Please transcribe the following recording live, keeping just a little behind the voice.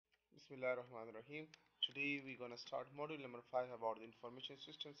Bismillahirrahmanirrahim. Today we're gonna start module number 5 about the information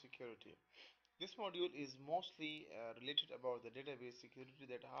system security. This module is mostly related about the database security,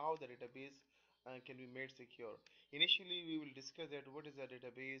 that how the database can be made secure. Initially we will discuss that what is a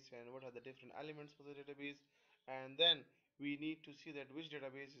database and what are the different elements for the database, and then we need to see that which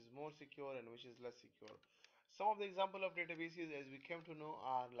database is more secure and which is less secure. Some of the example of databases as we came to know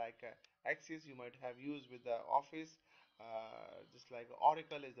are like Access you might have used with the Office, just like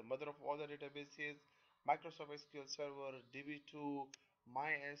Oracle is the mother of all the databases, Microsoft SQL Server, DB2,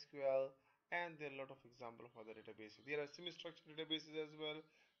 MySQL, and there are a lot of examples for the databases. There are semi-structured databases as well,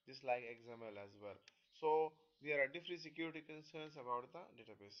 just like XML as well. So there are different security concerns about the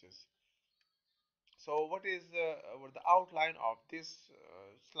databases. So what the outline of this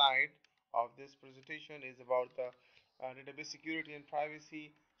slide of this presentation is about the database security and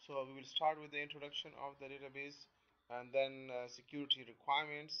privacy. So we will start with the introduction of the database, and then security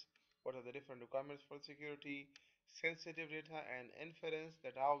requirements. What are the different requirements for security? Sensitive data and inference,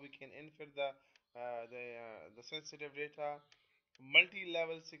 that how we can infer the sensitive data.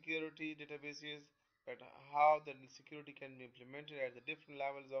 Multi-level security databases, that how the security can be implemented at the different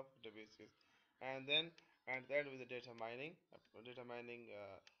levels of databases, and then with the data mining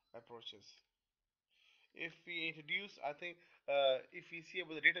approaches. If we introduce, I think, if we see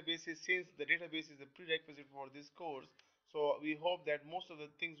about the databases, since the database is a prerequisite for this course, so we hope that most of the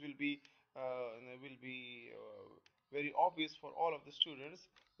things will be very obvious for all of the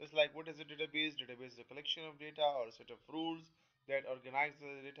students. Just like what is a database? Database is a collection of data or a set of rules that organize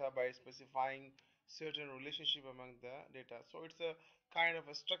the data by specifying certain relationship among the data. So it's a kind of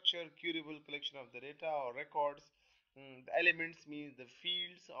a structured, curable collection of the data or records. The elements means the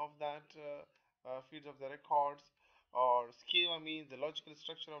fields of the records, or schema means the logical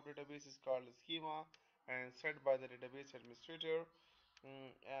structure of database is called a schema and set by the database administrator.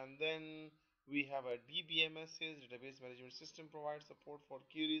 And then we have a dbms, database management system, provides support for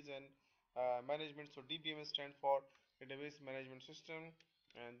queries and management. So dbms stand for database management system.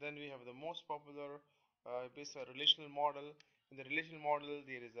 And then we have the most popular based on relational model. In the relational model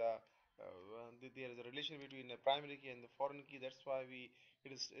there is a relation between the primary key and the foreign key. That's why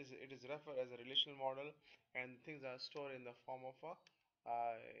it is referred as a relational model, and things are stored in the form of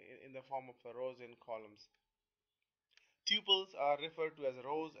rows and columns. Tuples are referred to as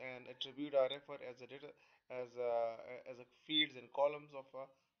rows, and attribute are referred as a data as a fields and columns of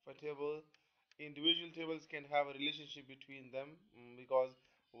a table. Individual tables can have a relationship between them, because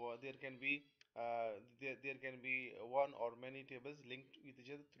there can be there can be one or many tables linked with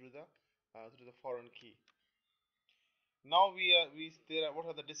each other through the foreign key. Now we are we there are what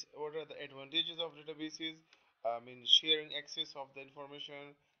are the advantages of databases? Means sharing access of the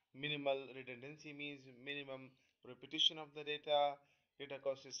information. Minimal redundancy means minimum repetition of the data. Data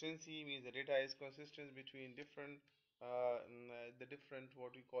consistency means the data is consistent between the different,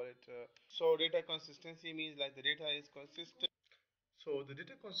 what we call it. So data consistency means like the data is consistent. So the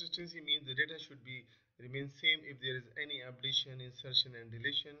data consistency means the data should be remain same if there is any abdition, insertion, and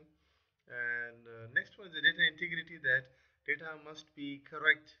deletion. And next one is the data integrity, that data must be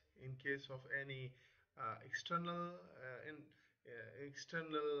correct in case of any external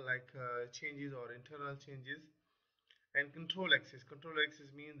like changes or internal changes. And control access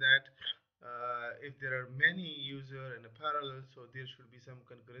means that if there are many user in a parallel, so there should be some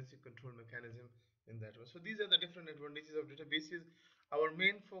concurrency control mechanism in that one. So these are the different advantages of databases. Our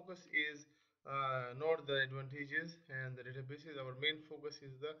main focus is not the advantages and the databases. Our main focus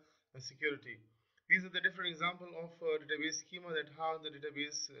is the security. These are the different example of database schema, that how the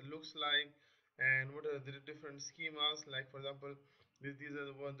database looks like, and what are the different schemas. Like for example, these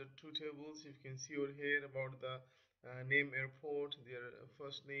are the two tables you can see over here about the name, airport, their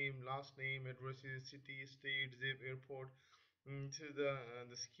first name, last name, addresses, city, state, zip, airport. This is the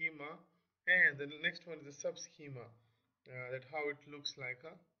schema, and the next one is the sub schema, that how it looks like.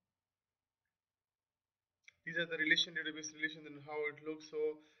 These are the relation, database relation, and how it looks.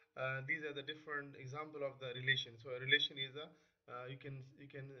 So these are the different example of the relation. So a relation is a you can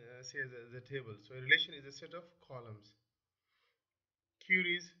say the table. So a relation is a set of columns.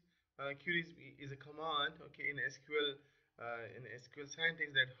 Queries is a command, okay, in SQL syntax,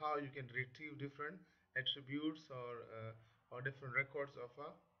 that how you can retrieve different attributes or different records of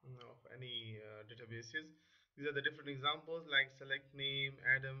any databases. These are the different examples, like select name,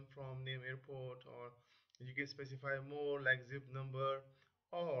 Adam from name, airport, or you can specify more like zip number,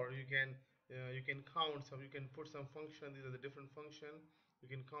 or you can count some, you can put some function. These are the different function. You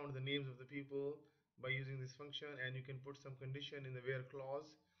can count the names of the people by using this function, and you can put some condition in the where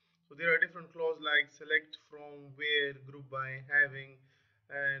clause. So there are different clause like select from, where, group by, having,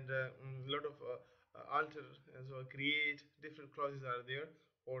 and a lot of alter as well, create different clauses are there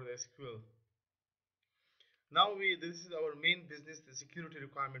for the SQL. Now this is our main business, the security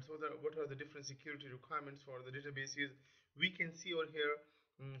requirements. What are the different security requirements for the databases? We can see over here,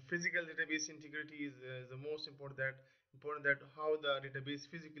 physical database integrity is the most important that how the database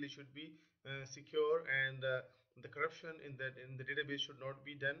physically should be secure, and the corruption in the database should not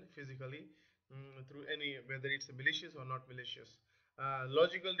be done physically through any, whether it's malicious or not malicious.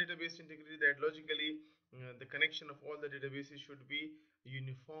 Logical database integrity, that logically the connection of all the databases should be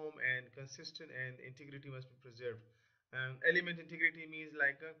uniform and consistent, and integrity must be preserved. Element integrity means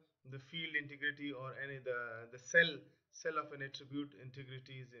like the field integrity, or any the cell of an attribute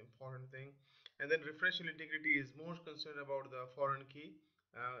integrity is an important thing. And then referential integrity is more concerned about the foreign key,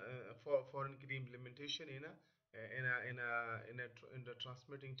 foreign key implementation in a in the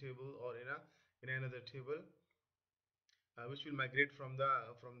transmitting table, or in another table, which will migrate from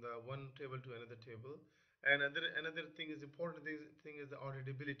the one table to another table. And another thing is important thing is the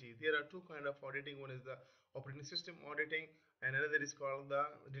auditability. There are two kind of auditing. One is the operating system auditing, and another is called the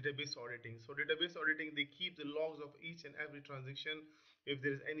database auditing. So database auditing, they keep the logs of each and every transaction. If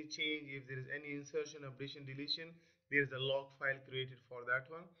there is any change, if there is any insertion, updation, deletion, there is a log file created for that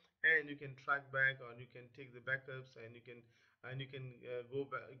one, and you can track back, or you can take the backups, and you can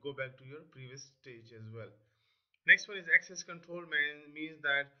go back to your previous stage as well. Next one is access control, means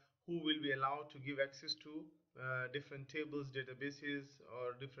that who will be allowed to give access to different tables, databases,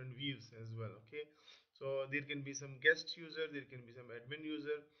 or different views as well. Okay, so there can be some guest user, there can be some admin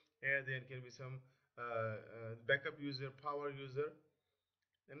user, and there can be some backup user, power user.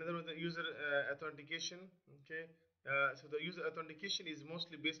 Another one, the user authentication. Okay, so the user authentication is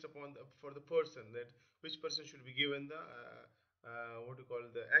mostly based upon for the person, that which person should be given the what we call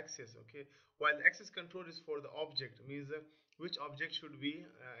the access. Okay, while access control is for the object, means which object should be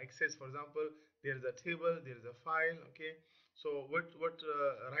accessed. For example, there is a table, there is a file. Okay, so what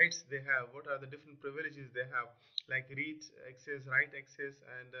rights they have, what are the different privileges they have, like read access, write access,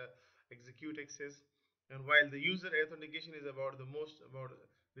 and execute access. And while the user authentication is about the most about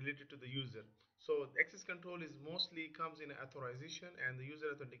related to the user, so access control is mostly comes in authorization, and the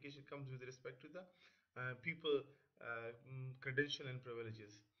user authentication comes with respect to the people credential and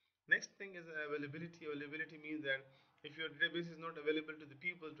privileges. Next thing is availability. Availability means that if your database is not available to the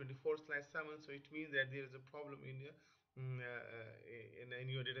people 24/7, so it means that there is a problem in your in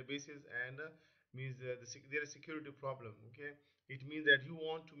your databases, and means there is security problem. Okay, it means that you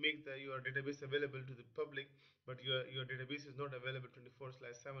want to make your database available to the public, but your database is not available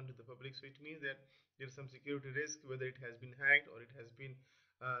 24/7 to the public. So it means that there is some security risk, whether it has been hacked, or it has been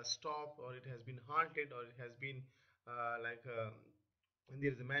stopped, or it has been halted, or it has been like and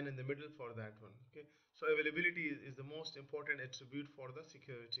there is a man in the middle for that one. Okay, so availability is the most important attribute for the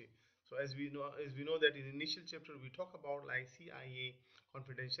security. So as we know that in the initial chapter we talk about like CIA,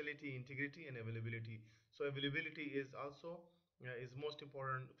 confidentiality, integrity, and availability. So availability is also is most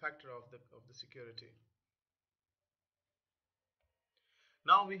important factor of the security.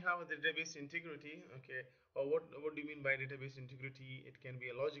 Now we have the database integrity. Okay, what do you mean by database integrity? It can be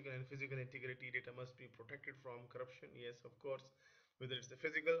a logical and physical integrity. Data must be protected from corruption. Yes, of course, whether it's a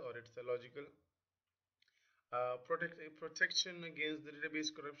physical or it's a logical. Protection against the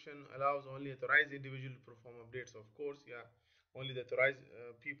database corruption allows only authorized individual to perform updates. Of course, yeah, only the authorized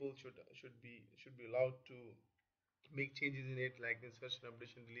people should be allowed to make changes in it, like insertion,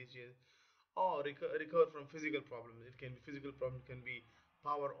 updation, deletion, or recover from physical problems. It can be physical problem, can be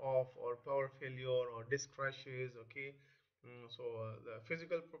power off, or power failure, or disk crashes. Okay, so the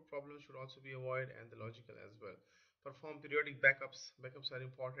physical problems should also be avoided, and the logical as well. Perform periodic backups. Backups are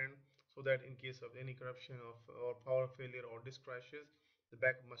important, so that in case of any corruption of or power failure or disk crashes, the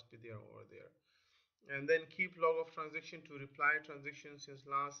backup must be there over there. And then keep log of transaction to reply transaction since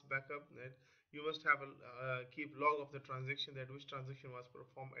last backup. That you must have a keep log of the transaction, that which transaction was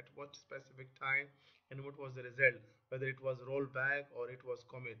performed at what specific time, and what was the result, whether it was rollback or it was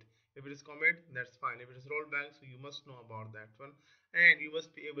commit. If it is commit, that's fine. If it is rollback, so you must know about that one, and you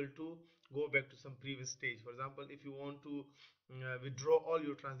must be able to go back to some previous stage. For example, if you want to withdraw all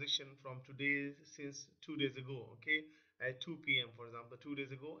your transaction from today since 2 days ago, okay, at 2 p.m. for example, 2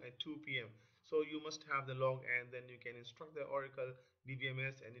 days ago at 2 p.m., so you must have the log, and then you can instruct the Oracle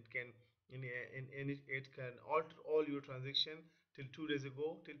dbms, and it can it can alter all your transaction till 2 days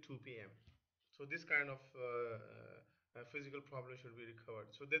ago till 2 p.m. So this kind of physical problem should be recovered.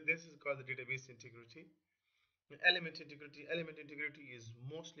 So this is called the database integrity. Element integrity is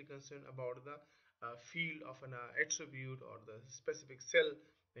mostly concerned about the field of an attribute, or the specific cell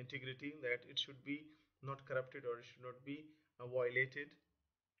integrity, that it should be not corrupted, or it should not be violated.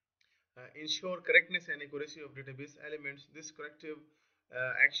 Ensure correctness and accuracy of database elements. This corrective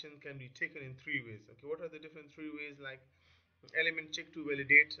action can be taken in three ways. Okay, what are the different three ways? Like element check to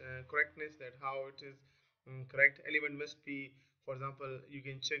validate correctness, that how it is correct. Element must be, for example, you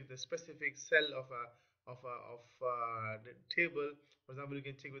can check the specific cell of the table. For example, you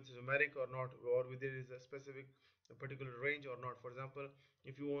can check whether it's numeric or not, or whether there is a specific a particular range or not. For example,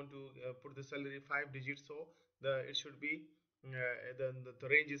 if you want to put the salary 5 digits, so it should be the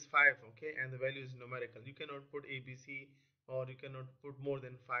range is 5, okay, and the value is numerical. You cannot put ABC, or you cannot put more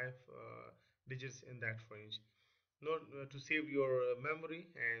than 5 digits in that range. Not to save your memory,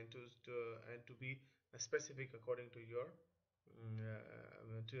 and to be specific according to your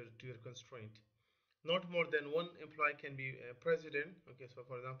to your constraint. Not more than one employee can be president. Okay, so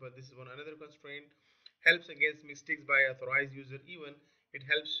for example, this is one another constraint. Helps against mistakes by authorized user. Even it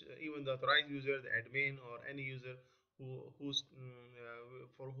helps even the authorized user, the admin, or any user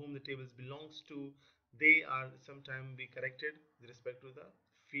for whom the tables belongs to, they are sometimes be corrected with respect to the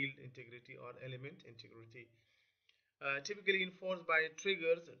field integrity or element integrity. Typically enforced by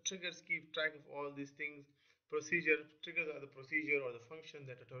triggers. Triggers keep track of all these things. Triggers are the procedure or the function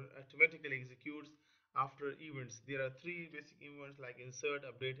that automatically executes after events. There are three basic events like insert,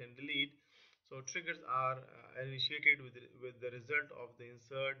 update, and delete. So triggers are initiated with the result of the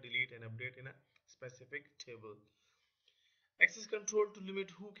insert, delete, and update in a specific table. Access control to limit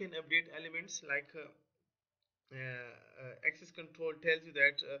who can update elements. Like access control tells you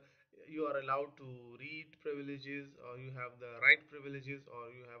that you are allowed to read privileges, or you have the write privileges, or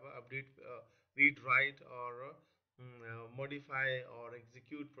you have a update, read, write, or modify or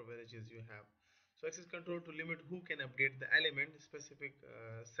execute privileges you have. So access control to limit who can update the element specific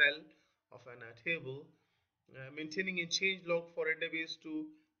cell of a table. Maintaining a change log for a database to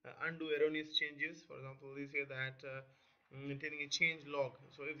undo erroneous changes. For example, we say that maintaining a change log.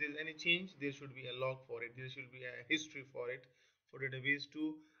 So if there is any change, there should be a log for it. There should be a history for it, for the database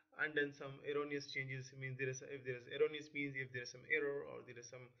to undo some erroneous changes. Means if there is erroneous, means if there is some error or there is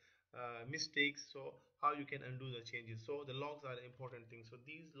some mistakes. So how you can undo the changes. So the logs are important thing. So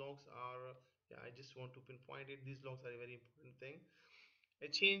these logs are, yeah, I just want to pinpoint it. These logs are a very important thing. A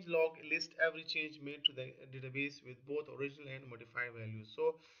change log lists every change made to the database with both original and modified values.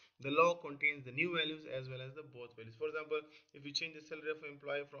 So the log contains the new values as well as the both values. For example, if you change the salary of an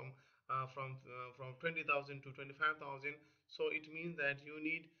employee from 20,000 to 25,000, so it means that you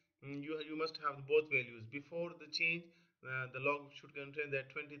must have both values before the change. The log should contain that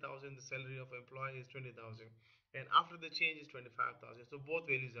 20,000, the salary of employee is 20,000, and after the change is 25,000. So both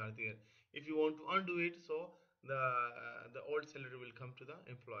values are there. If you want to undo it, so the old salary will come to the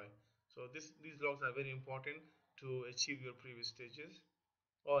employee. So these logs are very important to achieve your previous stages,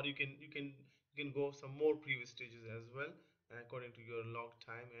 or you can go some more previous stages as well according to your log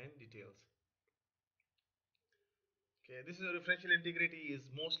time and details. Okay, this is a referential integrity is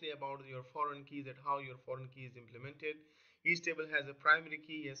mostly about your foreign keys, that how your foreign key is implemented. Each table has a primary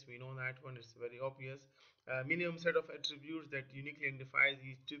key. Yes, we know that one. It's very obvious. Minimum set of attributes that uniquely identifies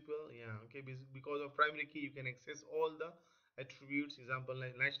each tuple. Yeah, okay. Because of primary key, you can access all the attributes. Example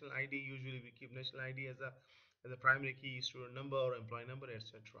like national ID. Usually, we keep national ID as a primary key, student number or employee number,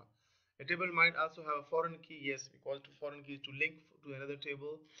 etc. A table might also have a foreign key. Yes, we call to foreign keys to link to another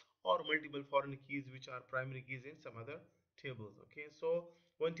table, or multiple foreign keys which are primary keys in some other tables. Okay, so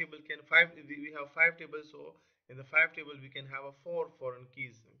one table can we have 5 tables, so in the 5 table we can have a 4 foreign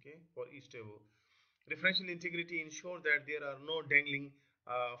keys, okay, for each table. Referential integrity ensures that there are no dangling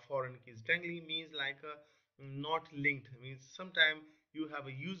foreign keys. Dangling means like not linked. Means sometimes you have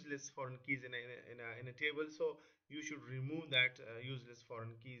a useless foreign keys in a table, so you should remove that useless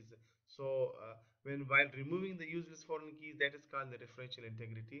foreign keys. So when while removing the useless foreign keys, that is called the referential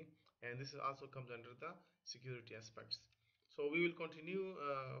integrity, and this also comes under the security aspects. So we will continue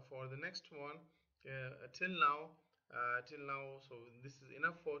for the next one. Till now, so this is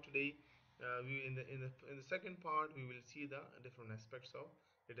enough for today. We in the second part we will see the different aspects of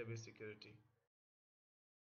database security.